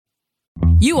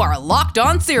You are Locked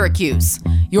On Syracuse,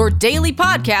 your daily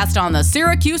podcast on the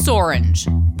Syracuse Orange,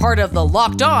 part of the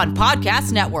Locked On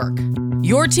Podcast Network.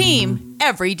 Your team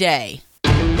every day.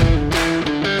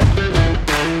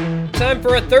 Time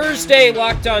for a Thursday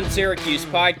Locked On Syracuse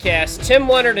podcast. Tim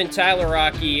Leonard and Tyler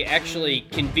Rocky actually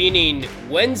convening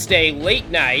Wednesday late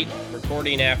night,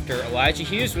 recording after Elijah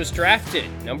Hughes was drafted,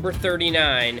 number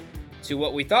 39, to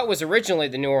what we thought was originally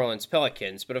the New Orleans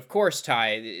Pelicans. But of course,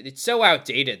 Ty, it's so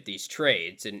outdated, these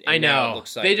trades. And I know. Now it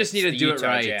looks like they just need to do Utah it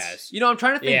right. Jazz. You know, I'm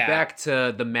trying to think back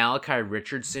to the Malachi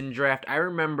Richardson draft. I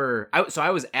remember,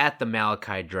 I was at the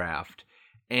Malachi draft.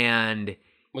 And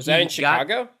was that in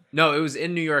Chicago? No, it was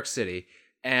in New York City.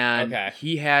 And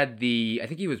he had I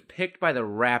think he was picked by the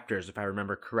Raptors, if I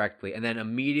remember correctly, and then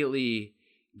immediately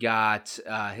got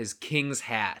his King's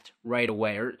hat right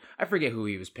away. Or I forget who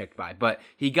he was picked by, but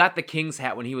he got the King's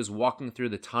hat when he was walking through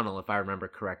the tunnel, if I remember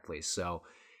correctly. So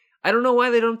I don't know why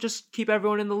they don't just keep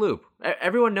everyone in the loop.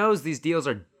 Everyone knows these deals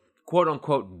are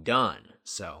quote-unquote done,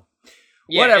 so...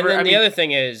 Yeah, whatever. And then the other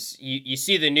thing is, you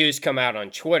see the news come out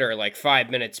on Twitter like 5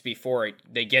 minutes before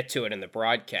they get to it in the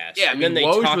broadcast. Yeah, and then they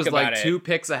Woj talk was about like it. 2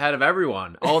 picks ahead of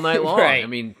everyone all night long. Right. I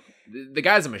mean, the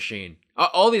guy's a machine.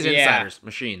 All these insiders,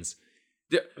 machines.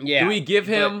 Do we give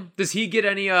him? Does he get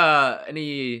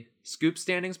any scoop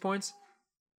standings points?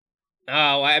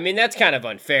 Oh, I mean that's kind of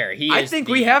unfair. I think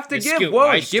we have to give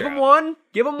Woj. Give him one,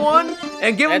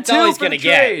 and give him that's 2 all he's for the gonna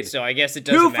trade. Get. So I guess it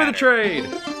doesn't 2 matter. for the trade.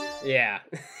 Yeah.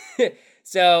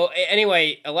 So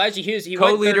anyway, Elijah Hughes, he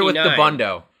co-leader went 39. with the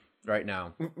Bundo right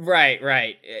now.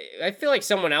 Right. I feel like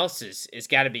someone else is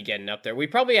got to be getting up there. We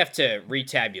probably have to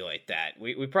retabulate that.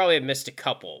 We probably have missed a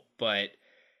couple, but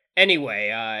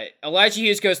anyway, Elijah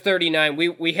Hughes goes 39.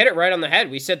 We hit it right on the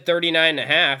head. We said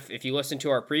 39.5. If you listen to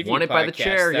our preview Won it podcast, by the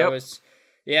chair.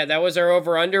 That was our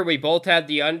over-under. We both had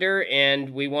the under,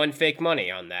 and we won fake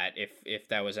money on that, if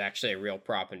that was actually a real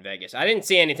prop in Vegas. I didn't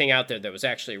see anything out there that was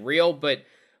actually real, but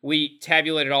we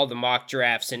tabulated all the mock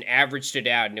drafts and averaged it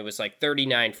out, and it was like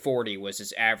 39.40 was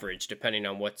his average, depending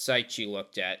on what site you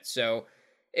looked at. So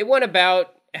it went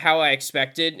about how I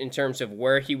expected in terms of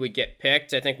where he would get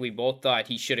picked. I think we both thought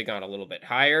he should have gone a little bit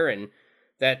higher, and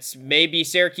that's maybe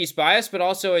Syracuse bias, but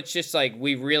also it's just like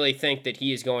we really think that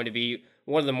he is going to be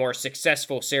one of the more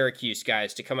successful Syracuse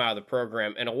guys to come out of the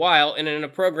program in a while, and in a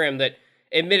program that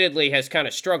admittedly has kind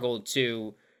of struggled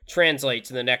to translate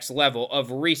to the next level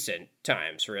of recent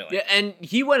times, really. Yeah, and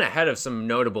he went ahead of some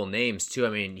notable names, too. I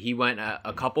mean, he went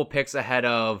a couple picks ahead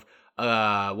of,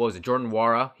 Jordan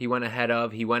Nwora he went ahead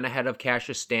of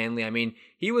Cassius Stanley. I mean,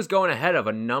 he was going ahead of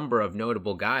a number of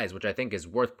notable guys, which I think is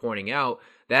worth pointing out,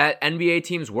 that NBA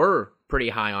teams were pretty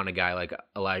high on a guy like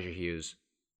Elijah Hughes.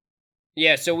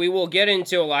 Yeah, so we will get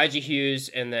into Elijah Hughes,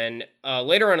 and then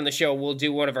later on in the show, we'll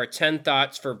do one of our 10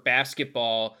 thoughts for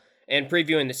basketball. And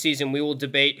previewing the season, we will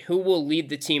debate who will lead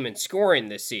the team in scoring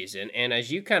this season. And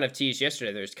as you kind of teased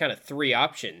yesterday, there's kind of 3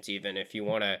 options, even if you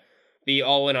want to be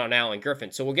all in on Alan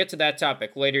Griffin. So we'll get to that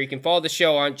topic later. You can follow the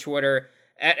show on Twitter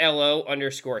at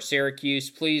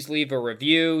 @LO_Syracuse. Please leave a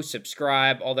review,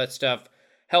 subscribe, all that stuff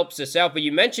helps us out. But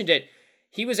you mentioned it.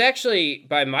 He was actually,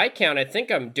 by my count, I think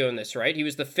I'm doing this right, he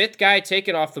was the 5th guy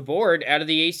taken off the board out of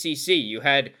the ACC. You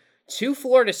had 2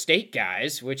 Florida State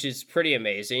guys, which is pretty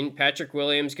amazing. Patrick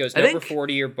Williams goes number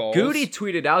 40 or Bulls. Goody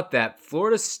tweeted out that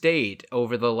Florida State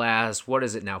over the last, 4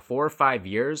 or 5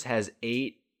 years, has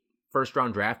 8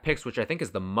 first-round draft picks, which I think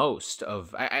is the most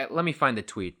of... let me find the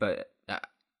tweet, but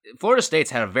Florida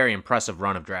State's had a very impressive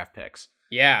run of draft picks.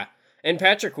 Yeah, and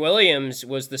Patrick Williams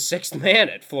was the 6th man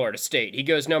at Florida State. He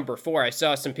goes number 4. I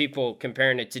saw some people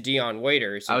comparing it to Dion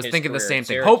Waiters. I was thinking the same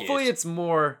thing. Syracuse. Hopefully it's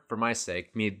more, for my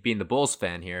sake, me being the Bulls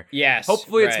fan here. Yes,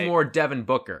 hopefully it's more Devin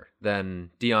Booker than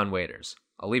Dion Waiters.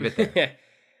 I'll leave it there.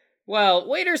 Well,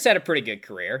 Waiters had a pretty good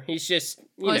career. He's just,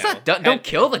 he's not done. Don't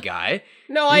kill the guy.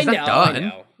 No, he's I not done. I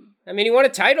know. I mean, he won a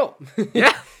title.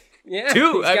 Yeah. Yeah.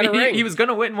 2. I mean, he was going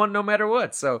to win one no matter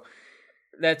what, so...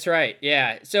 That's right,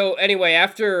 yeah. So anyway,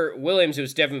 after Williams, it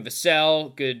was Devin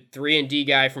Vassell, good 3-and-D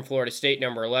guy from Florida State,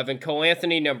 number 11. Cole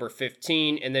Anthony, number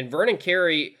 15. And then Vernon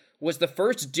Carey was the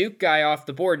first Duke guy off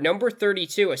the board, number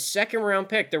 32, a second-round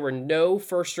pick. There were no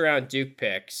first-round Duke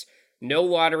picks, no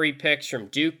lottery picks from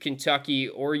Duke, Kentucky,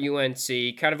 or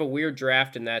UNC. Kind of a weird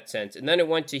draft in that sense. And then it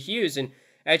went to Hughes, and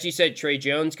as you said, Trey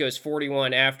Jones goes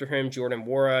 41 after him. Jordan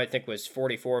Nwora, I think, was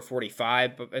 44,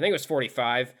 45. But I think it was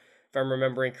 45. If I'm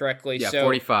remembering correctly. Yeah, so,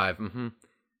 45. Mm-hmm.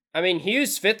 I mean,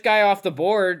 Hughes, 5th guy off the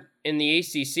board in the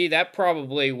ACC. That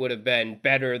probably would have been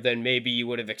better than maybe you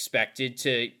would have expected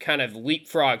to kind of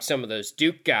leapfrog some of those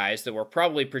Duke guys that were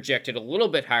probably projected a little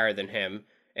bit higher than him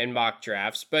in mock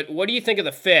drafts. But what do you think of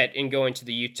the fit in going to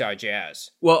the Utah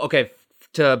Jazz? Well, okay,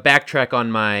 to backtrack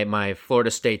on my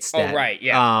Florida State stat. Oh, right,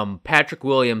 yeah. Patrick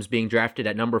Williams being drafted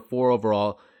at number 4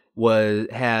 overall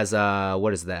has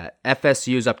what is that?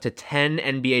 FSU's up to 10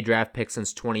 NBA draft picks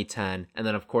since 2010, and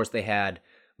then of course they had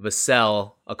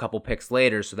Vassell a couple picks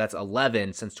later, so that's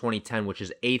 11 since 2010, which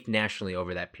is 8th nationally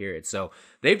over that period. So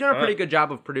they've done a pretty good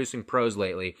job of producing pros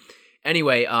lately.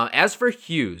 Anyway, as for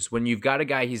Hughes, when you've got a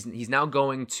guy, he's now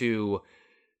going to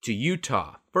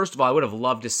Utah. First of all, I would have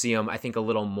loved to see him, I think, a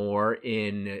little more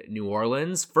in New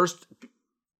Orleans. First,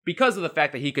 because of the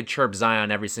fact that he could chirp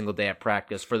Zion every single day at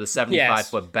practice for the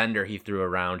 75-foot bender he threw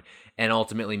around and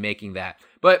ultimately making that.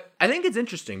 But I think it's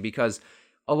interesting because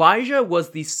Elijah was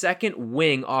the second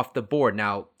wing off the board.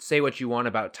 Now, say what you want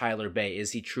about Tyler Bey.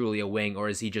 Is he truly a wing or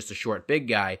is he just a short, big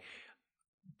guy?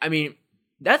 I mean,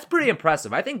 that's pretty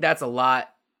impressive. I think that's a lot.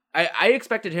 I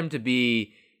expected him to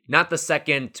be not the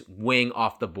second wing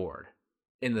off the board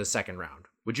in the second round.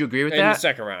 Would you agree with that? In the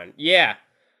second round, yeah.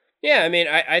 Yeah, I mean,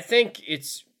 I think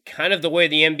it's kind of the way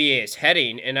the NBA is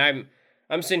heading, and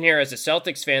I'm sitting here as a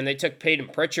Celtics fan. They took Peyton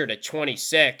Pritchard at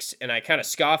 26, and I kind of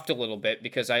scoffed a little bit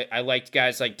because I liked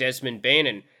guys like Desmond Bane,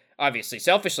 and obviously,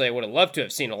 selfishly, I would have loved to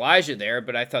have seen Elijah there,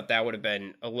 but I thought that would have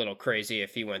been a little crazy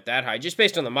if he went that high, just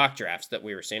based on the mock drafts that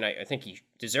we were seeing. I think he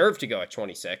deserved to go at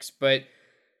 26, but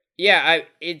yeah,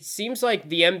 it seems like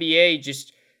the NBA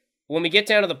just, when we get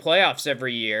down to the playoffs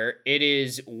every year, it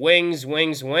is wings,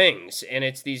 wings, wings. And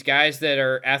it's these guys that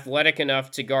are athletic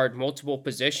enough to guard multiple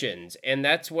positions. And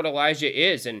that's what Elijah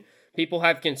is. And people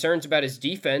have concerns about his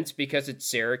defense because it's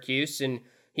Syracuse and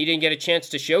he didn't get a chance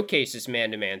to showcase his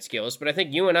man-to-man skills. But I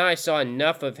think you and I saw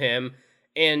enough of him.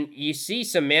 And you see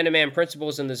some man-to-man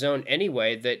principles in the zone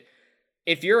anyway that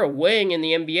if you're a wing in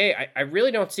the NBA, I really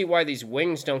don't see why these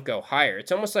wings don't go higher.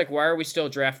 It's almost like, why are we still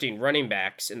drafting running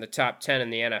backs in the top 10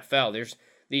 in the NFL? There's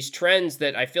these trends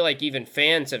that I feel like even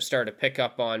fans have started to pick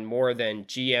up on more than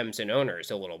GMs and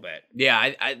owners a little bit.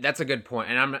 Yeah, that's a good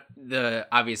point. And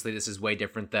obviously this is way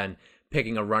different than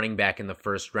picking a running back in the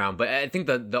first round. But I think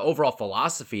the overall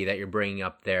philosophy that you're bringing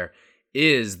up there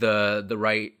is the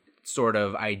right sort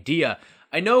of idea.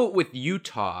 I know with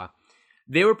Utah,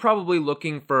 they were probably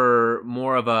looking for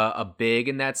more of a big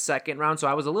in that second round, so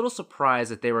I was a little surprised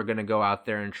that they were going to go out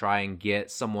there and try and get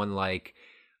someone like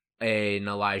an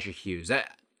Elijah Hughes.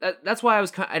 That's why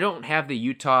I don't have the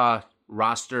Utah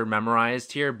roster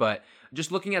memorized here, but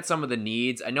just looking at some of the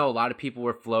needs, I know a lot of people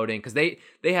were floating because they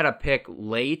had a pick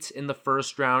late in the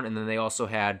first round, and then they also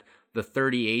had the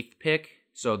 38th pick,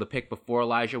 so the pick before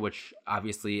Elijah, which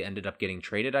obviously ended up getting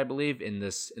traded, I believe, in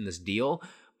this deal,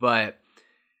 but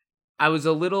I was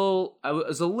a little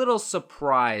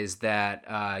surprised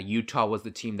that Utah was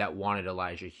the team that wanted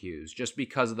Elijah Hughes, just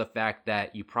because of the fact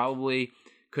that you probably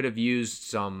could have used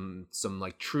some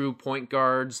like true point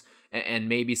guards and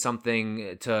maybe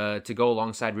something to go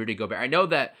alongside Rudy Gobert. I know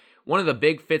that one of the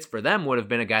big fits for them would have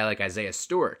been a guy like Isaiah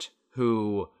Stewart,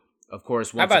 who, of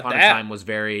course, once upon a time was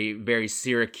very, very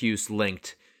Syracuse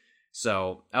linked.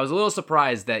 So I was a little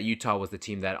surprised that Utah was the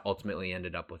team that ultimately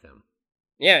ended up with him.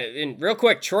 Yeah, and real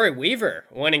quick, Troy Weaver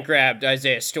went and grabbed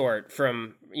Isaiah Stewart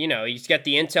from, he's got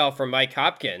the intel from Mike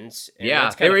Hopkins. Yeah,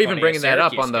 they were even bringing that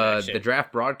up on the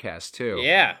draft broadcast, too.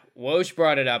 Yeah, Woj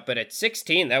brought it up, but at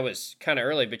 16, that was kind of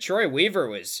early. But Troy Weaver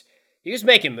was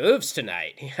making moves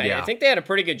tonight. Yeah. I think they had a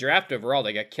pretty good draft overall.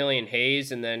 They got Killian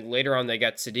Hayes, and then later on they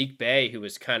got Sadiq Bey, who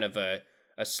was kind of a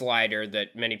slider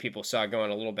that many people saw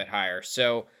going a little bit higher.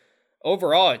 So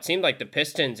overall, it seemed like the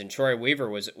Pistons and Troy Weaver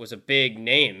was a big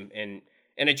name, and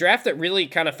a draft that really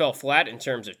kind of fell flat in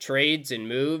terms of trades and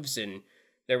moves, and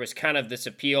there was kind of this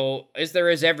appeal, as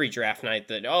there is every draft night,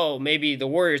 that, maybe the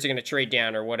Warriors are going to trade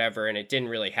down or whatever, and it didn't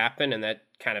really happen, and that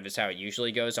kind of is how it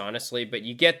usually goes, honestly. But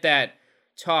you get that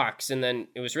talks, and then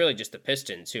it was really just the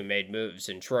Pistons who made moves,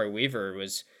 and Troy Weaver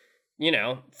was,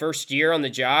 first year on the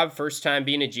job, first time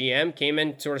being a GM, came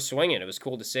in sort of swinging. It was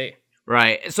cool to see.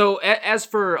 Right. So as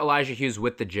for Elijah Hughes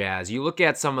with the Jazz, you look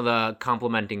at some of the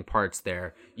complementing parts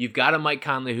there. You've got a Mike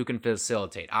Conley who can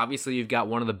facilitate. Obviously, you've got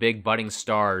one of the big budding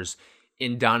stars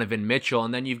in Donovan Mitchell,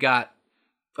 and then you've got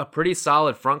a pretty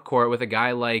solid front court with a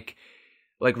guy like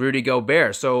Rudy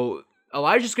Gobert. So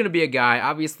Elijah's going to be a guy,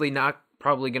 obviously not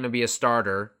probably going to be a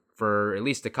starter for at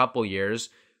least a couple years,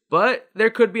 but there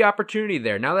could be opportunity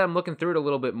there. Now that I'm looking through it a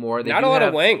little bit more, not a lot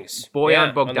of wings.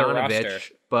 Bojan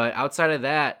Bogdanovic, but outside of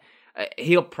that,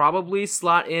 he'll probably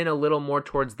slot in a little more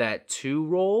towards that 2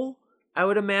 role, I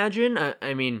would imagine.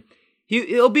 I mean,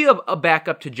 he'll be a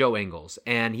backup to Joe Ingles,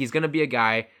 and he's going to be a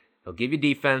guy, he'll give you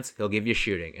defense, he'll give you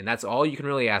shooting, and that's all you can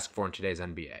really ask for in today's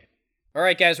NBA. All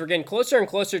right, guys, we're getting closer and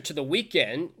closer to the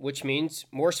weekend, which means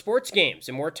more sports games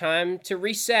and more time to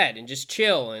reset and just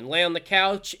chill and lay on the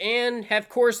couch and have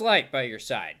Coors Light by your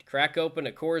side. Crack open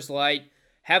a Coors Light,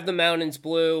 have the mountains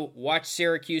blue, watch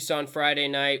Syracuse on Friday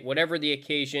night, whatever the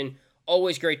occasion.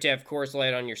 Always great to have Coors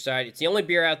Light on your side. It's the only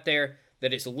beer out there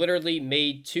that is literally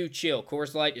made to chill.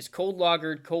 Coors Light is cold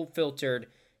lagered, cold filtered,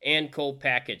 and cold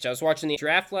packaged. I was watching the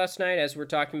draft last night, as we're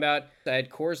talking about. I had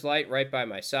Coors Light right by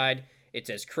my side. It's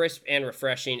as crisp and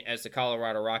refreshing as the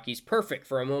Colorado Rockies. Perfect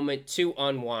for a moment to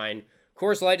unwind.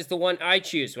 Coors Light is the one I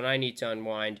choose when I need to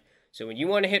unwind. So when you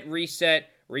want to hit reset,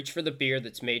 reach for the beer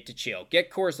that's made to chill.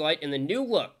 Get Coors Light in the new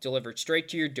look delivered straight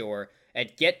to your door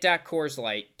at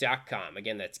get.coorslight.com.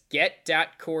 Again, that's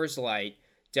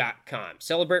get.coorslight.com.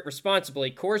 Celebrate responsibly.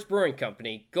 Coors Brewing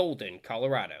Company, Golden,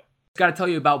 Colorado. Got to tell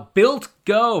you about Built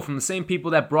Go, from the same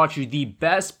people that brought you the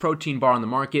best protein bar on the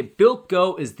market. Built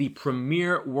Go is the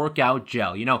premier workout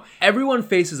gel. You know, everyone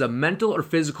faces a mental or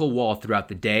physical wall throughout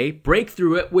the day. Break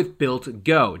through it with Built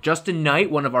Go. Justin Knight,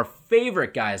 one of our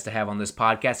favorite guys to have on this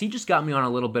podcast, he just got me on a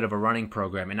little bit of a running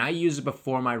program, and I use it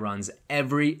before my runs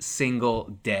every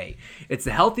single day. It's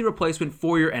the healthy replacement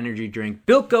for your energy drink.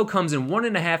 Built Go comes in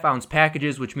 1.5 ounce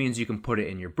packages, which means you can put it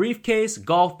in your briefcase,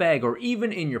 golf bag, or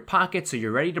even in your pocket, so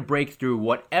you're ready to break through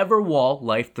whatever wall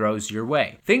life throws your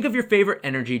way. Think of your favorite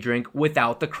energy drink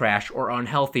without the crash or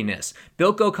unhealthiness.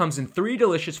 Built Go comes in 3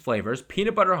 delicious flavors: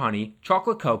 peanut butter honey,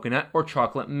 chocolate coconut, or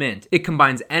chocolate mint. It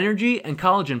combines energy and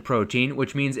collagen protein,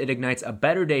 which means it ignites a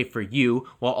better day for you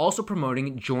while also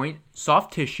promoting joint,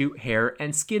 soft tissue, hair,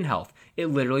 and skin health. It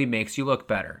literally makes you look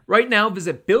better. Right now,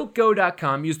 visit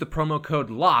BuiltGo.com, use the promo code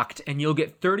LOCKED, and you'll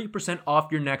get 30%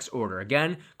 off your next order.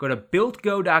 Again, go to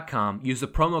BuiltGo.com, use the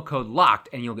promo code LOCKED,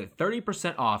 and you'll get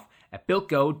 30% off at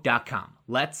BuiltGo.com.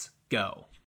 Let's go.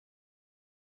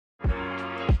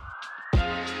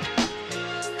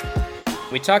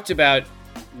 We talked about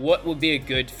what would be a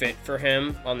good fit for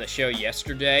him on the show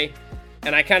yesterday.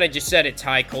 And I kind of just said it's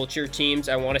high culture teams.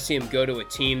 I want to see him go to a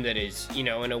team that is, you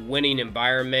know, in a winning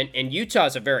environment. And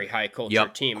Utah's a very high culture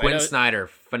team. Quinn Snyder,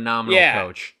 phenomenal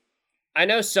coach. I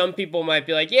know some people might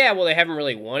be like, yeah, well, they haven't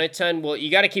really won a ton. Well,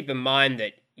 you got to keep in mind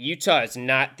that Utah is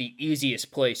not the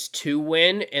easiest place to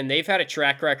win. And they've had a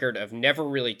track record of never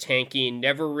really tanking,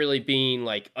 never really being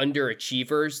like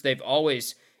underachievers. They've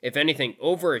always, if anything,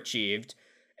 overachieved.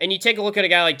 And you take a look at a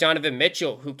guy like Donovan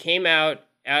Mitchell, who came out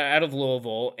of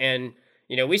Louisville, and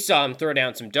you know, we saw him throw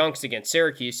down some dunks against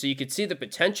Syracuse, so you could see the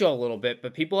potential a little bit,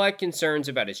 but people had concerns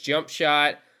about his jump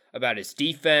shot, about his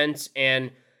defense,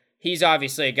 and he's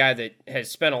obviously a guy that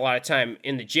has spent a lot of time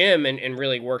in the gym and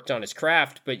really worked on his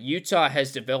craft, but Utah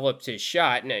has developed his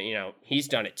shot, and you know, he's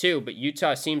done it too, but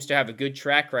Utah seems to have a good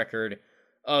track record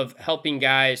of helping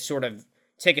guys sort of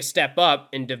take a step up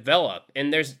and develop,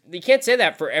 and you can't say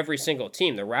that for every single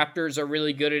team. The Raptors are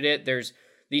really good at it. There's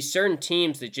these certain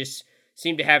teams that just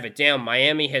seem to have it down.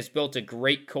 Miami has built a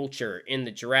great culture in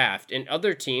the draft, and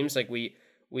other teams, like we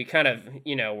kind of,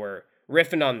 you know, were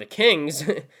riffing on the Kings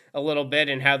a little bit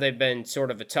and how they've been sort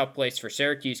of a tough place for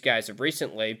Syracuse guys of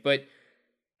recently, but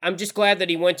I'm just glad that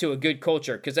he went to a good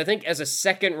culture, because I think as a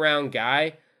second round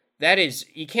guy, that is,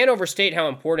 you can't overstate how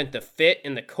important the fit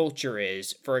and the culture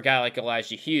is for a guy like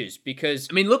Elijah Hughes, because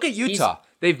I mean, look at Utah.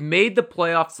 They've made the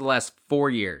playoffs the last 4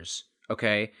 years,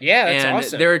 okay? Yeah, that's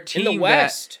awesome. They're a team in the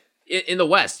West. In the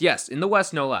West, yes. In the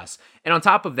West, no less. And on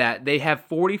top of that, they have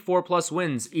 44-plus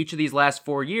wins each of these last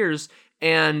 4 years,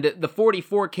 and the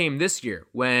 44 came this year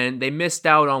when they missed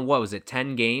out on,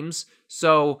 10 games?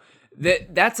 So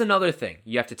that's another thing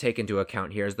you have to take into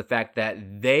account here, is the fact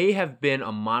that they have been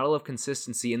a model of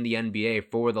consistency in the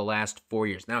NBA for the last 4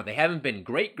 years. Now, they haven't been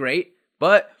great,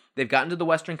 but they've gotten to the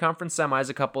Western Conference semis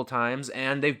a couple of times,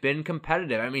 and they've been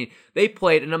competitive. I mean, they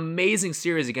played an amazing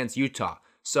series against Utah.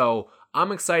 So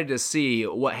I'm excited to see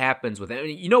what happens with it. I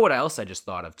mean, you know what else I just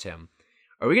thought of, Tim?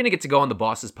 Are we going to get to go on the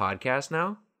Bosses podcast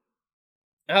now?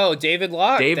 Oh, David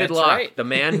Locke. David That's Locke, right. the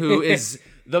man who is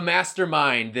the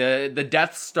mastermind, the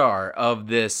Death Star of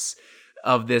this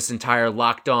entire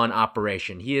Locked On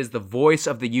operation. He is the voice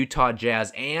of the Utah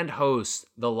Jazz and hosts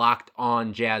the Locked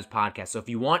On Jazz podcast. So if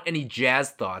you want any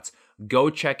Jazz thoughts, go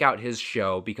check out his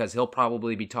show, because he'll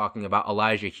probably be talking about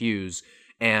Elijah Hughes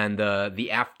and the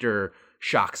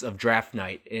aftershocks of draft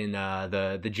night in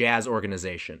the Jazz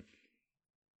organization.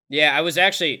 Yeah, I was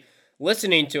actually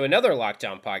listening to another Locked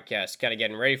On podcast, kind of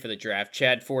getting ready for the draft,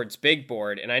 Chad Ford's Big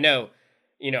Board, and I know,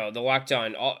 you know, the Locked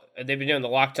On, they've been doing the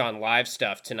Locked On live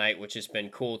stuff tonight, which has been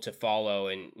cool to follow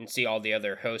and see all the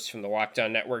other hosts from the Locked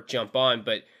On network jump on,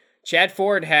 but Chad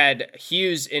Ford had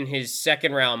Hughes in his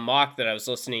second round mock that I was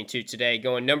listening to today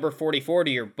going number 44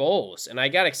 to your Bulls. And I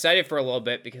got excited for a little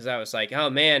bit because I was like, oh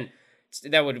man,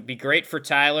 that would be great for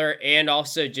Tyler, and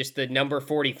also just the number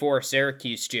 44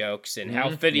 Syracuse jokes and how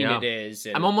fitting it is.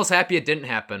 And I'm almost happy it didn't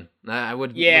happen. I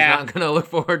was not going to look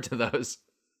forward to those.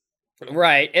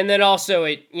 Right. And then also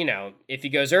if he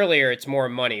goes earlier, it's more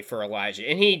money for Elijah,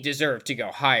 and he deserved to go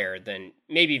higher than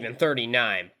maybe even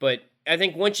 39. But I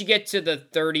think once you get to the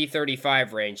 30,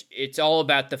 35 range, it's all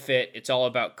about the fit. It's all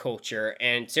about culture,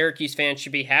 and Syracuse fans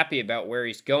should be happy about where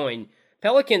he's going.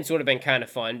 Pelicans would have been kind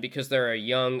of fun because they're a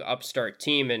young upstart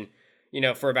team. And,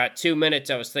 for about 2 minutes,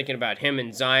 I was thinking about him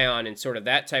and Zion and sort of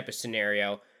that type of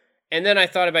scenario. And then I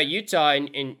thought about Utah,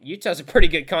 and Utah's a pretty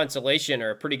good consolation or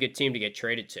a pretty good team to get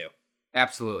traded to.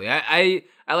 Absolutely. I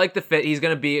like the fit. He's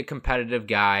going to be a competitive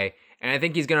guy, and I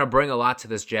think he's going to bring a lot to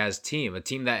this Jazz team, a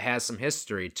team that has some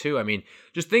history, too. I mean,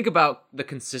 just think about the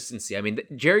consistency. I mean,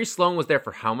 Jerry Sloan was there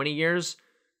for how many years?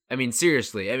 I mean,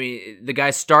 seriously. I mean, the guy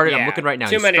started, I'm looking right now.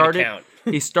 Too many to count.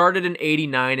 He started in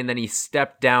 89, and then he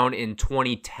stepped down in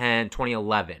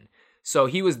 2011. So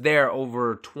he was there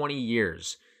over 20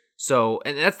 years. So,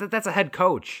 and that's a head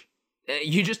coach.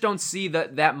 You just don't see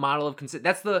that model of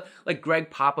that's the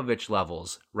Greg Popovich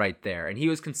levels right there, and he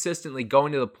was consistently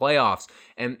going to the playoffs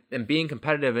and being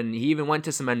competitive, and he even went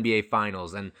to some NBA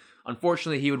finals, and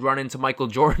unfortunately he would run into Michael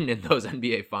Jordan in those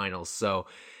NBA finals. So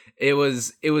it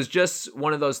was just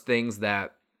one of those things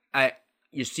that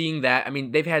you're seeing that. I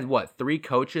mean, they've had 3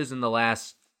 coaches in the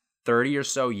last 30 or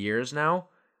so years now,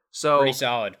 so pretty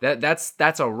solid.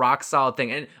 That's a rock solid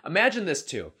thing. And imagine this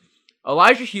too.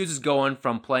 Elijah Hughes is going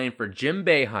from playing for Jim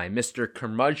Boeheim, Mr.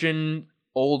 Curmudgeon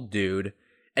old dude,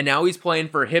 and now he's playing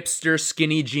for hipster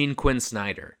skinny Gene Quinn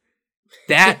Snyder.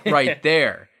 That right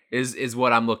there is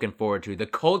what I'm looking forward to. The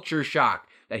culture shock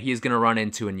that he's going to run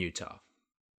into in Utah.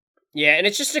 Yeah, and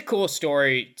it's just a cool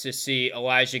story to see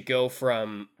Elijah go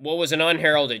from what was an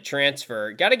unheralded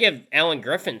transfer. Got to give Alan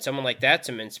Griffin, someone like that,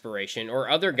 some inspiration, or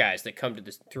other guys that come to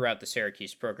this throughout the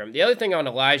Syracuse program. The other thing on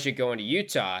Elijah going to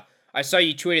Utah, I saw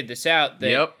you tweeted this out,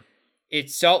 that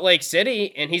it's Salt Lake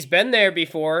City, and he's been there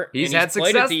before. He's had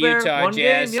played at the Utah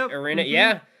Jazz game, Arena. Mm-hmm.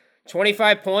 Yeah,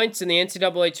 25 points in the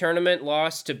NCAA tournament,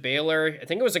 lost to Baylor. I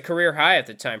think it was a career high at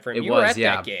the time for him. You were at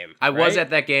that game. I was at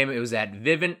that game. It was at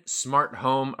Vivint Smart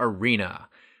Home Arena,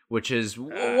 which is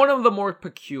one of the more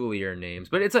peculiar names,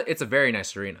 but it's a very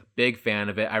nice arena. Big fan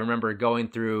of it. I remember going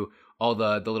through all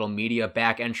the little media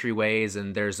back entryways,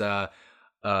 and there's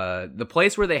the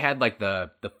place where they had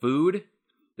the food.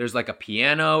 There's a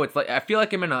piano. It's I feel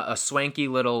like I'm in a swanky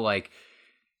little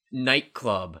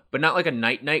nightclub, but not a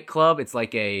nightclub. It's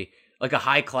like a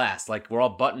high class. We're all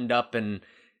buttoned up and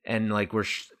we're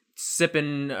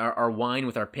sipping our wine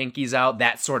with our pinkies out.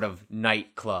 That sort of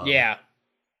nightclub. Yeah,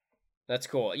 that's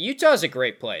cool. Utah's a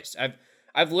great place.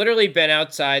 I've literally been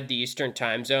outside the Eastern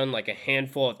time zone a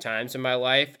handful of times in my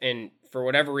life, and for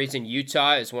whatever reason,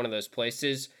 Utah is one of those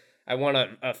places. I went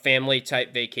on a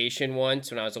family-type vacation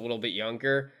once when I was a little bit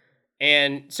younger,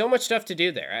 and so much stuff to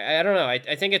do there. I don't know.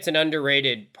 I think it's an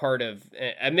underrated part of...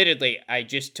 admittedly, I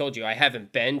just told you I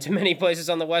haven't been to many places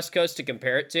on the West Coast to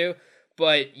compare it to,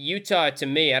 but Utah, to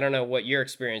me, I don't know what your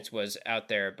experience was out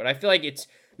there, but I feel like it's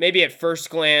maybe at first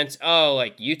glance,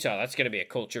 Utah, that's going to be a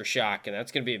culture shock, and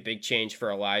that's going to be a big change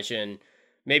for Elijah, and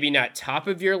maybe not top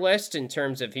of your list in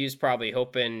terms of he's probably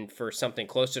hoping for something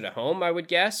closer to home, I would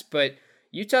guess, but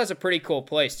Utah's a pretty cool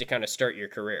place to kind of start your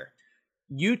career.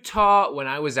 Utah, when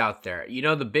I was out there,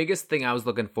 the biggest thing I was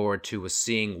looking forward to was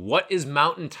seeing what is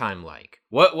mountain time like.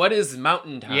 What is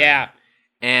mountain time? Yeah.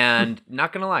 And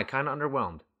not gonna lie, kind of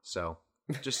underwhelmed. So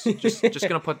just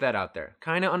gonna put that out there.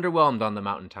 Kind of underwhelmed on the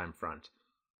mountain time front.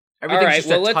 Everything's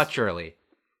just a touch early.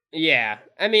 Yeah,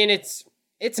 I mean it's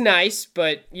nice,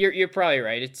 but you're probably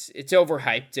right. It's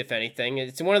overhyped, if anything.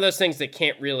 It's one of those things that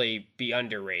can't really be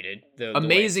underrated.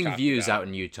 Amazing views out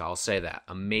in Utah, I'll say that.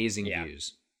 Amazing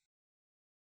views.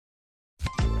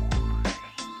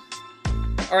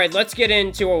 All right, let's get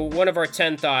into one of our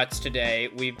 10 thoughts today.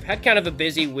 We've had kind of a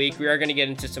busy week. We are going to get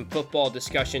into some football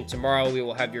discussion tomorrow. We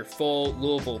will have your full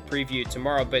Louisville preview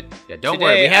tomorrow. But don't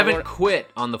worry, we haven't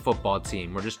quit on the football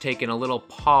team. We're just taking a little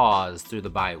pause through the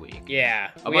bye week.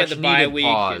 Yeah, we had the bye week.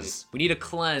 Pause. We need a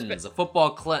cleanse, a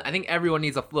football cleanse. I think everyone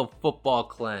needs a little football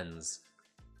cleanse.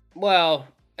 Well,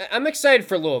 I'm excited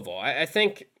for Louisville. I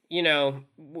think...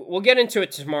 we'll get into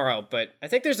it tomorrow, but I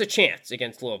think there's a chance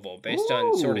against Louisville based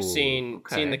on sort of seeing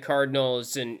the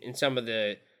Cardinals and some of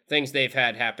the things they've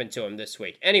had happen to them this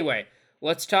week. Anyway,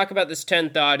 let's talk about this 10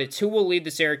 thought. It's who will lead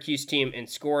the Syracuse team in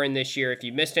scoring this year. If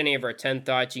you missed any of our 10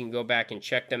 thoughts, you can go back and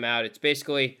check them out. It's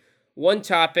basically one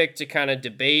topic to kind of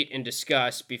debate and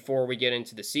discuss before we get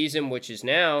into the season, which is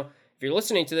now, if you're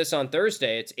listening to this on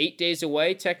Thursday, it's 8 days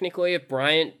away, technically, if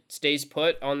Bryant stays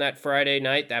put on that Friday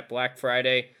night, that Black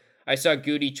Friday. I saw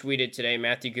Goody tweeted today,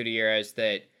 Matthew Gutierrez,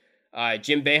 that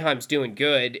Jim Boeheim's doing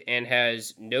good and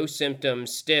has no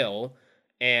symptoms still.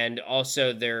 And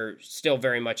also, they're still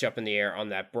very much up in the air on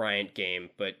that Bryant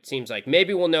game. But seems like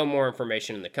maybe we'll know more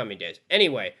information in the coming days.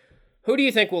 Anyway, who do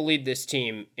you think will lead this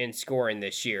team in scoring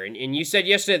this year? And you said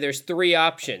yesterday there's 3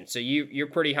 options. So you're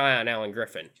pretty high on Alan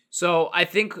Griffin. So I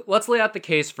think let's lay out the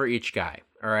case for each guy.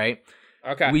 All right.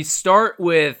 Okay. Let's start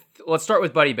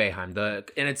with Buddy Boeheim.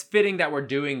 And it's fitting that we're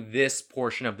doing this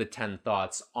portion of the 10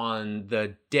 thoughts on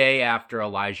the day after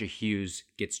Elijah Hughes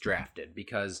gets drafted,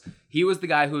 because he was the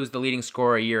guy who was the leading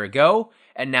scorer a year ago,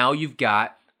 and now you've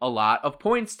got a lot of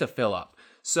points to fill up.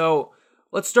 So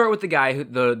let's start with the guy who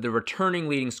the returning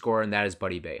leading scorer, and that is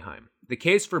Buddy Boeheim. The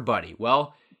case for Buddy,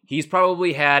 well, he's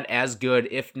probably had as good,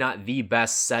 if not the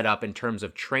best setup in terms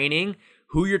of training,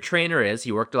 who your trainer is.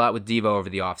 He worked a lot with Devo over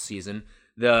the offseason.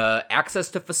 The access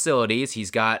to facilities. He's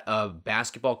got a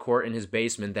basketball court in his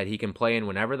basement that he can play in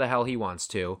whenever the hell he wants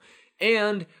to.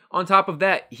 And on top of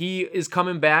that, he is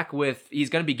coming back with, he's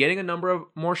going to be getting a number of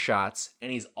more shots,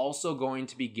 and he's also going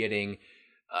to be getting,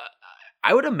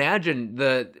 I would imagine,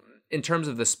 in terms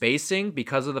of the spacing,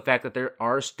 because of the fact that there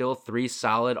are still 3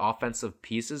 solid offensive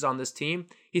pieces on this team,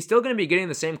 he's still going to be getting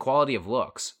the same quality of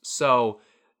looks. So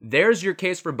there's your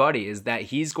case for Buddy, is that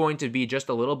he's going to be just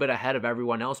a little bit ahead of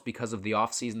everyone else because of the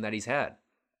offseason that he's had.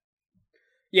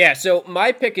 Yeah, so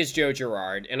my pick is Joe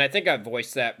Girard, and I think I've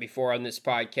voiced that before on this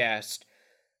podcast.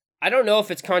 I don't know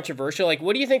if it's controversial. Like,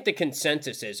 what do you think the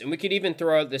consensus is? And we could even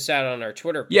throw this out on our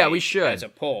Twitter page. Yeah, we should. As a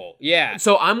poll. Yeah.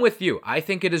 So I'm with you. I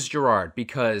think it is Girard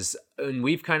because, and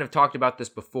we've kind of talked about this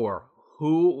before,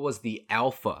 who was the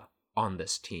alpha on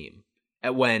this team?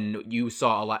 When you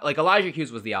saw Elijah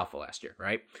Hughes was the alpha last year,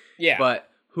 right? Yeah. But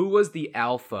who was the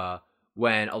alpha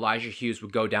when Elijah Hughes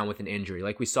would go down with an injury,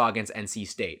 like we saw against NC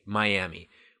State, Miami?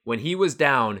 When he was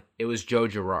down, it was Joe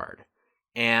Girard.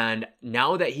 And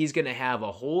now that he's going to have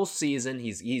a whole season,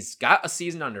 he's got a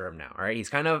season under him now, all right? He's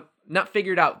kind of not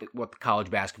figured out what the college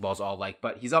basketball is all like,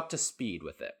 but he's up to speed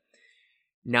with it.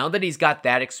 Now that he's got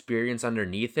that experience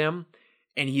underneath him,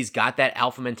 and he's got that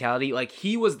alpha mentality, like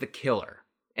he was the killer.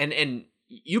 And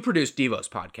you produced Devo's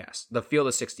podcast, The Field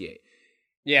of 68.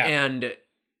 Yeah. And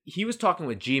he was talking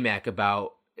with GMAC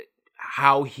about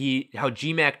how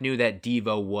GMAC knew that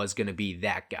Devo was going to be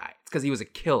that guy. It's because he was a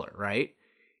killer, right?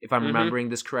 If I'm remembering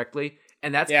this correctly.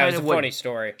 And that's kind of what funny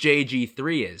story.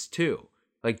 JG3 is, too.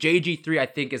 Like, JG3, I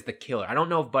think, is the killer. I don't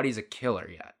know if Buddy's a killer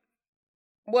yet.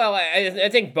 Well, I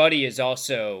think Buddy is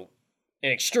also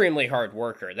an extremely hard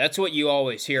worker. That's what you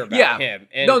always hear about him.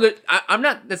 And no, I'm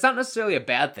not. That's not necessarily a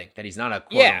bad thing that he's not a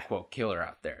quote unquote killer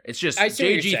out there. It's just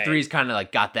JG3's kind of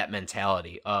like got that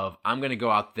mentality of I'm going to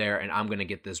go out there and I'm going to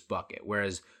get this bucket.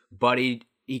 Whereas Buddy,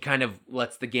 he kind of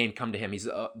lets the game come to him. He's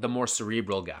the more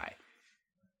cerebral guy.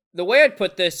 The way I'd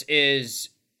put this is,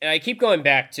 and I keep going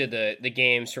back to the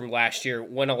games from last year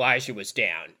when Elijah was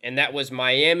down, and that was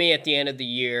Miami at the end of the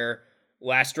year.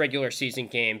 Last regular season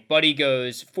game, Buddy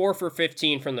goes 4 for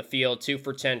 15 from the field, 2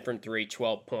 for 10 from 3,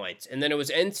 12 points. And then it was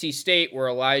NC State where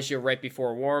Elijah, right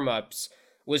before warmups,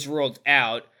 was ruled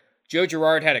out. Joe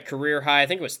Girard had a career high, I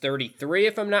think it was 33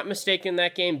 if I'm not mistaken,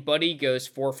 that game. Buddy goes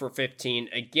 4 for 15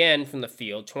 again from the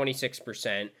field,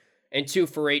 26%, and 2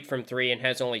 for 8 from 3, and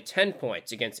has only 10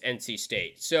 points against NC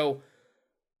State. So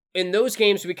in those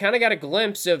games, we kind of got a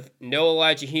glimpse of no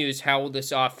Elijah Hughes. How will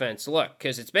this offense look?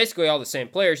 Because it's basically all the same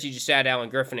players. You just add Alan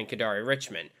Griffin and Kadari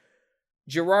Richmond.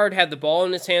 Girard had the ball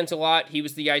in his hands a lot. He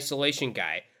was the isolation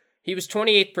guy. He was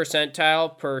 28th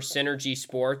percentile per Synergy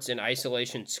Sports in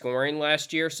isolation scoring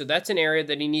last year, so that's an area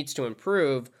that he needs to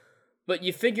improve. But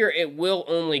you figure it will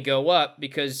only go up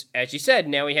because, as you said,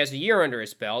 now he has a year under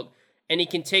his belt, and he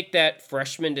can take that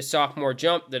freshman to sophomore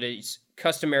jump that is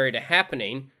customary to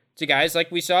happening to guys like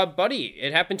we saw Buddy.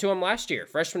 It happened to him last year,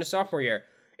 freshman to sophomore year.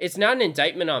 It's not an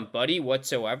indictment on Buddy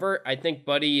whatsoever. I think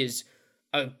Buddy is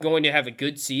going to have a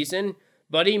good season.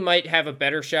 Buddy might have a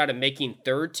better shot at making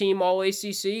third team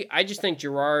All-ACC. I just think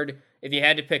Girard, if you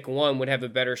had to pick one, would have a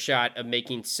better shot of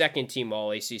making second team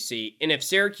All-ACC. And if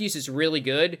Syracuse is really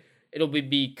good, it'll be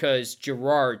because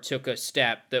Girard took a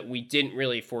step that we didn't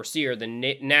really foresee, or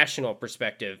the national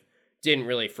perspective didn't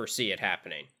really foresee it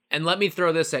happening. And let me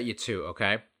throw this at you too,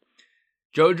 okay?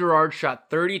 Joe Girard shot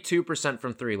 32%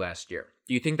 from 3 last year.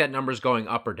 Do you think that number's going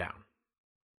up or down?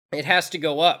 It has to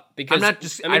go up because I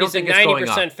don't think it's going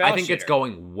up. I think it's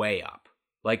going way up.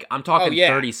 Like I'm talking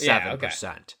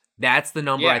 37%. That's the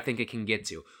number I think it can get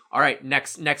to. All right,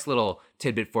 next little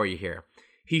tidbit for you here.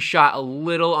 He shot a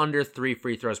little under 3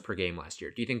 free throws per game last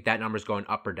year. Do you think that number's going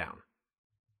up or down?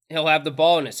 He'll have the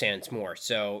ball in his hands more,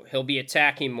 so he'll be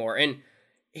attacking more. And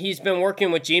he's been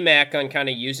working with GMAC on kind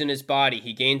of using his body.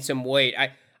 He gained some weight.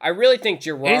 I really think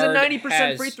Girard and he's a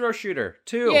 90% free throw shooter,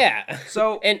 too. Yeah.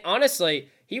 So, and honestly,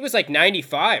 he was like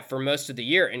 95 for most of the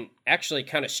year and actually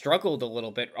kind of struggled a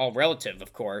little bit, all relative,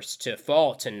 of course, to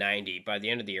fall to 90 by the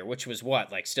end of the year, which was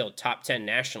still top 10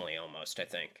 nationally almost, I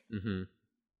think. Mm-hmm.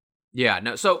 Yeah,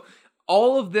 no, so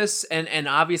all of this, and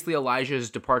obviously Elijah's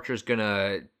departure is going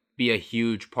to be a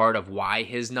huge part of why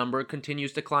his number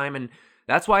continues to climb, and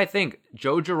that's why I think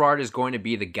Joe Girard is going to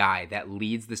be the guy that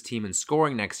leads this team in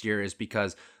scoring next year, is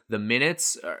because the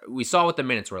minutes, we saw what the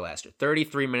minutes were last year,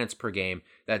 33 minutes per game.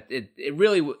 That it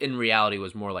really, in reality,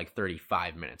 was more like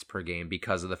 35 minutes per game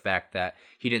because of the fact that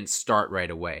he didn't start right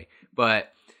away.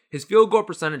 But his field goal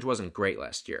percentage wasn't great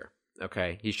last year.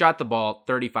 Okay, he shot the ball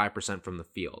 35% from the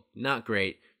field. Not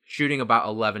great, shooting about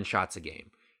 11 shots a game.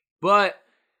 But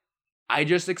I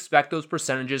just expect those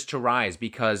percentages to rise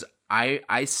because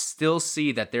I still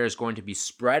see that there is going to be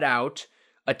spread out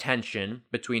attention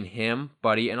between him,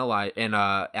 Buddy, and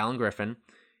Alan Griffin.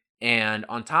 And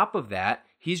on top of that,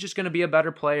 he's just going to be a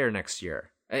better player next year.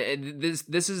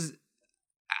 This is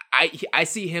I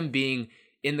see him being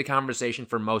in the conversation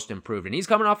for most improved. And he's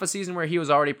coming off a season where he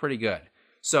was already pretty good.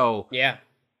 So yeah,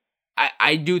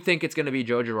 I do think it's going to be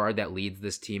Joe Girard that leads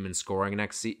this team in scoring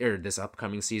this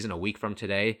upcoming season, a week from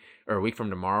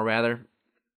tomorrow rather.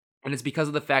 And it's because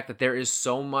of the fact that there is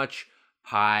so much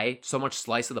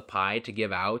slice of the pie to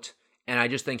give out. And I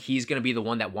just think he's going to be the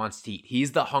one that wants to eat.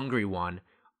 He's the hungry one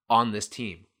on this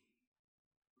team.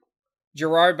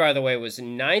 Girard, by the way, was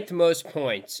 9th most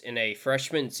points in a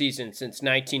freshman season since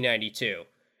 1992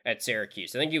 at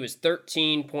Syracuse. I think he was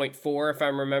 13.4, if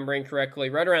I'm remembering correctly,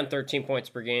 right around 13 points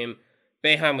per game.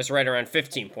 Boeheim was right around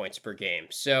 15 points per game.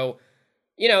 So,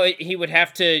 he would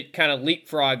have to kind of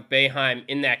leapfrog Boeheim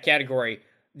in that category.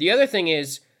 The other thing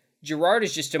is, Girard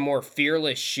is just a more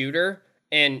fearless shooter,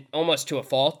 and almost to a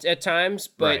fault at times,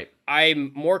 but right.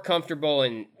 I'm more comfortable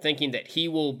in thinking that he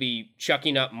will be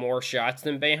chucking up more shots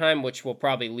than Boeheim, which will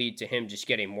probably lead to him just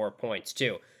getting more points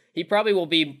too. He probably will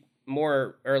be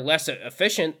more or less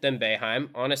efficient than Boeheim,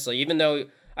 honestly, even though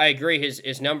I agree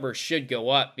his numbers should go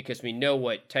up because we know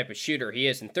what type of shooter he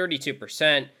is, and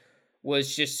 32%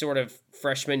 was just sort of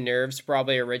freshman nerves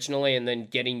probably originally, and then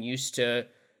getting used to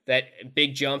that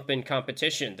big jump in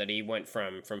competition that he went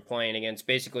from playing against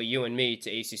basically you and me to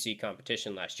ACC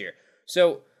competition last year.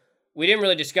 So we didn't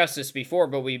really discuss this before,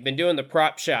 but we've been doing the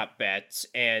prop shop bets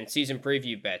and season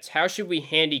preview bets. How should we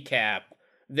handicap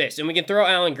this? And we can throw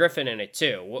Alan Griffin in it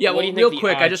too. What do you think real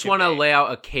quick, I just want to lay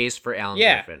out a case for Alan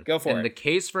Griffin. Yeah, go for it. And the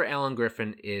case for Alan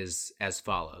Griffin is as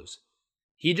follows.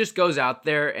 He just goes out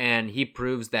there and he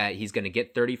proves that he's going to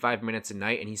get 35 minutes a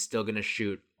night and he's still going to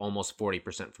shoot almost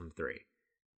 40% from three.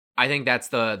 I think that's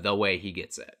the way he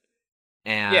gets it.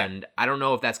 And I don't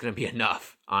know if that's going to be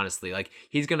enough, honestly. Like,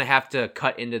 he's going to have to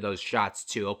cut into those shots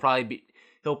too.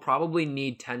 He'll probably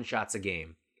need 10 shots a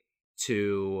game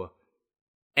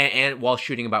and while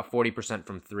shooting about 40%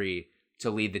 from three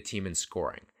to lead the team in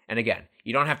scoring. And again,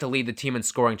 you don't have to lead the team in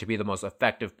scoring to be the most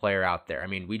effective player out there. I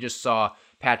mean, we just saw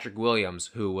Patrick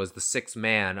Williams, who was the sixth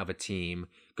man of a team,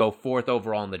 go 4th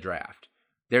overall in the draft.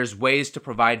 There's ways to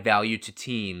provide value to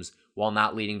teams while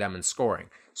not leading them in scoring.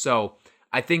 So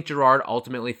I think Girard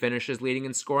ultimately finishes leading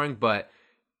in scoring, but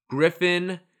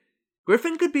Griffin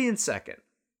could be in second.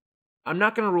 I'm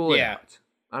not going to rule it out.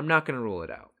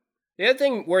 The other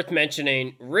thing worth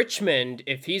mentioning, Richmond,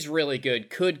 if he's really good,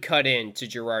 could cut into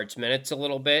Girard's minutes a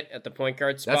little bit at the point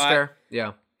guard spot. That's fair,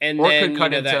 yeah. Or could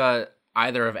cut into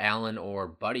either of Allen or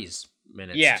Buddy's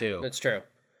minutes, too. Yeah, that's true.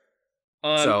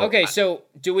 So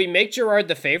do we make Girard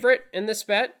the favorite in this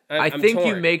bet? I think torn.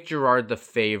 You make Girard the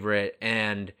favorite,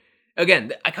 and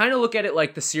again, I kind of look at it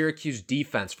like the Syracuse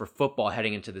defense for football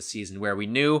heading into the season, where we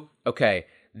knew, okay,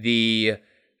 the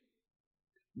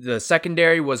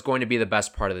secondary was going to be the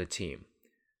best part of the team.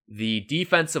 The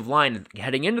defensive line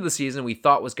heading into the season we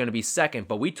thought was going to be second,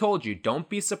 but we told you, don't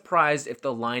be surprised if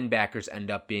the linebackers end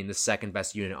up being the second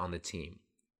best unit on the team.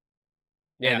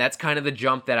 Yeah. And that's kind of the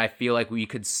jump that I feel like we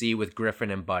could see with Griffin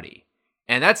and Buddy.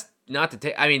 And that's not to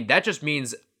take, that just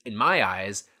means, in my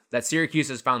eyes, that Syracuse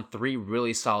has found 3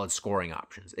 really solid scoring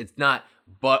options. It's not,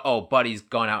 Buddy's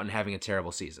gone out and having a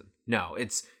terrible season. No,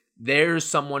 there's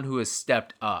someone who has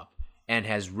stepped up and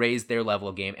has raised their level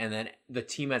of game, and then the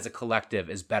team as a collective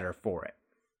is better for it.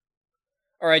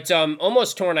 All right, so I'm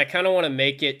almost torn. I kind of want to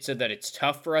make it so that it's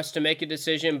tough for us to make a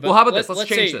decision. But well, how about this? Let's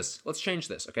change this. Let's change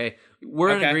this, okay?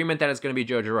 We're in agreement that it's going to be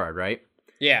Joe Girard, right?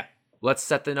 Yeah. Let's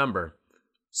set the number.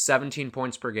 17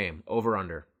 points per game, over,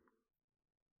 under.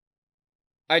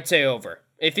 I'd say over.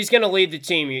 If he's going to lead the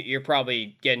team, you're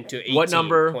probably getting to 18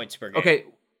 points per game. Okay,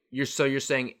 you're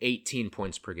saying 18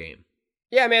 points per game.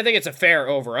 Yeah, I mean, I think it's a fair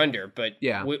over-under, but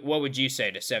yeah. What would you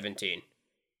say to 17?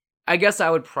 I guess I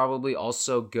would probably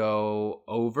also go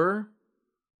over.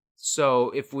 So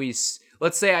if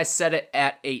let's say I set it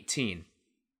at 18,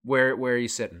 where are you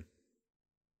sitting?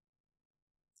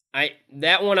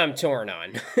 That one I'm torn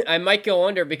on. I might go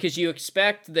under because you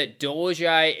expect that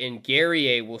Dolezaj and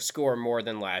Guerrier will score more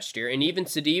than last year, and even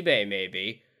Sidibe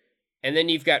maybe. And then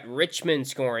you've got Richmond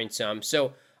scoring some.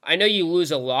 So I know you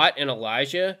lose a lot in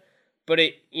Elijah, but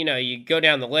you go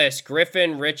down the list,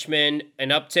 Griffin, Richmond, an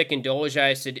uptick in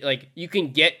Dolezaj, like you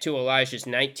can get to Elijah's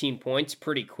 19 points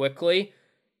pretty quickly,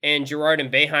 and Girard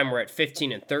and Boeheim were at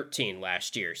 15 and 13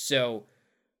 last year. So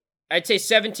I'd say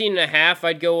 17 and a half,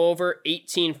 I'd go over.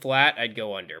 18 flat, I'd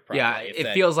go under. Probably, yeah,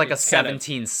 it feels like a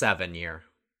 17-7 year.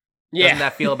 Yeah. Doesn't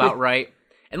that feel about right?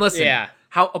 And listen,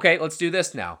 okay, let's do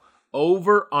this now.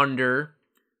 Over, under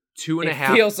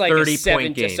 2.5 feels like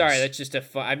 30-point games. Sorry, that's just a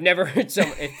fun. I've never heard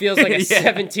someone. It feels like a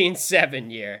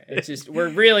 17-7 year. It's just we're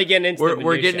really getting into.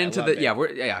 We're getting into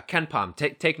the Ken Palm.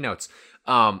 Take notes.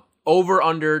 Over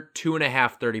under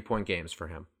 2.5 30-point games for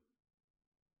him.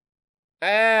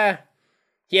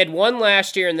 He had one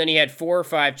last year, and then he had 4 or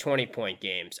 5 20-point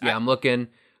games. Yeah, I'm looking.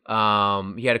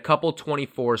 He had a couple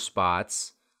 24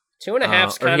 spots.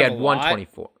 2.5's kind of a lot. He had 1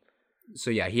 24. So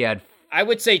yeah, he had. I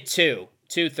would say two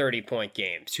 30-point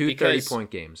games. 2 30-point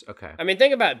games. Okay. I mean,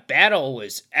 think about Battle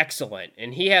was excellent,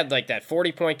 and he had like that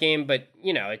 40-point game, but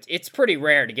it's pretty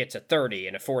rare to get to 30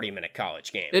 in a 40-minute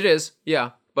college game. It is,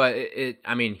 yeah, but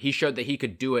I mean, he showed that he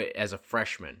could do it as a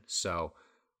freshman. So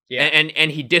yeah,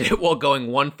 and he did it while going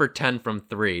 1 for 10 from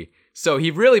 3. So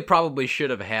he really probably should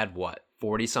have had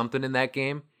 40 something in that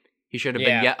game. He should have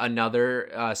been yet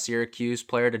another Syracuse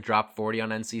player to drop 40 on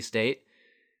NC State.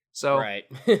 So right.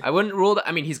 I wouldn't rule that.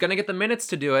 I mean, he's going to get the minutes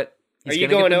to do it. Are you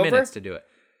going over? Minutes to do it.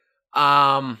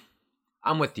 I'm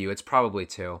with you. It's probably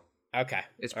 2. Okay.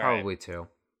 It's probably 2.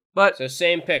 But so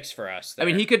same picks for us there.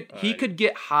 I mean, he could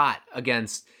get hot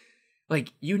against,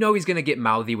 he's going to get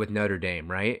mouthy with Notre Dame,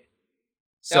 right?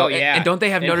 So and don't they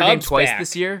have Notre Dame twice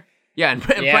this year? Yeah, and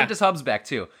Prentice Hubb's back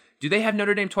too. Do they have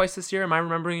Notre Dame twice this year? Am I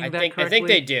remembering that correctly? I think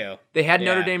they do. They had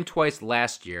Notre Dame twice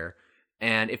last year,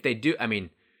 and if they do, I mean,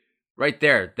 right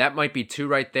there, that might be 2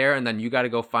 right there, and then you got to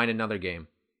go find another game.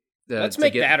 Let's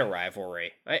make that a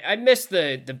rivalry. I miss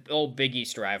the old Big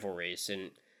East rivalries,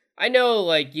 and I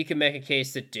know you can make a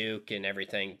case that Duke and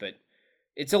everything, but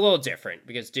it's a little different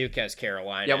because Duke has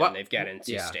Carolina and they've got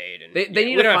NC State, and they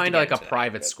need to find a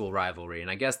private school rivalry,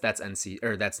 and I guess that's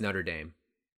that's Notre Dame.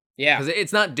 Yeah, because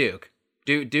it's not Duke.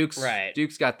 Duke's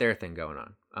got their thing going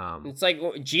on. It's like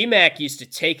GMAC used to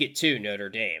take it to Notre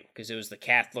Dame because it was the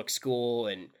Catholic school,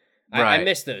 and I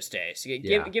miss those days.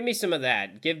 Give me some of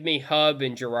that. Give me Hub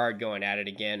and Girard going at it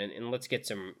again, and let's get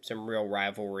some real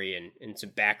rivalry and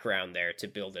some background there to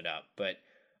build it up. But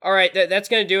all right, that's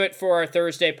going to do it for our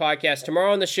Thursday podcast.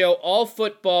 Tomorrow on the show, all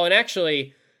football, and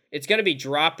actually, it's going to be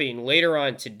dropping later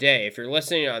on today. If you're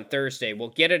listening on Thursday, we'll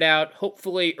get it out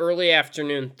hopefully early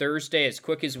afternoon Thursday as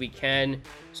quick as we can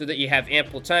so that you have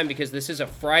ample time because this is a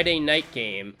Friday night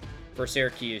game for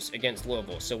Syracuse against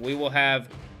Louisville. So we will have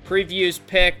previews,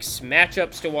 picks,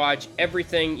 matchups to watch,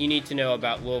 everything you need to know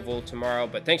about Louisville tomorrow.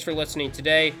 But thanks for listening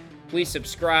today. Please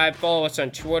subscribe. Follow us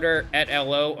on Twitter at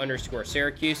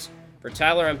 @LO_Syracuse. For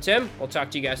Tyler, I'm Tim. We'll talk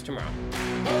to you guys tomorrow.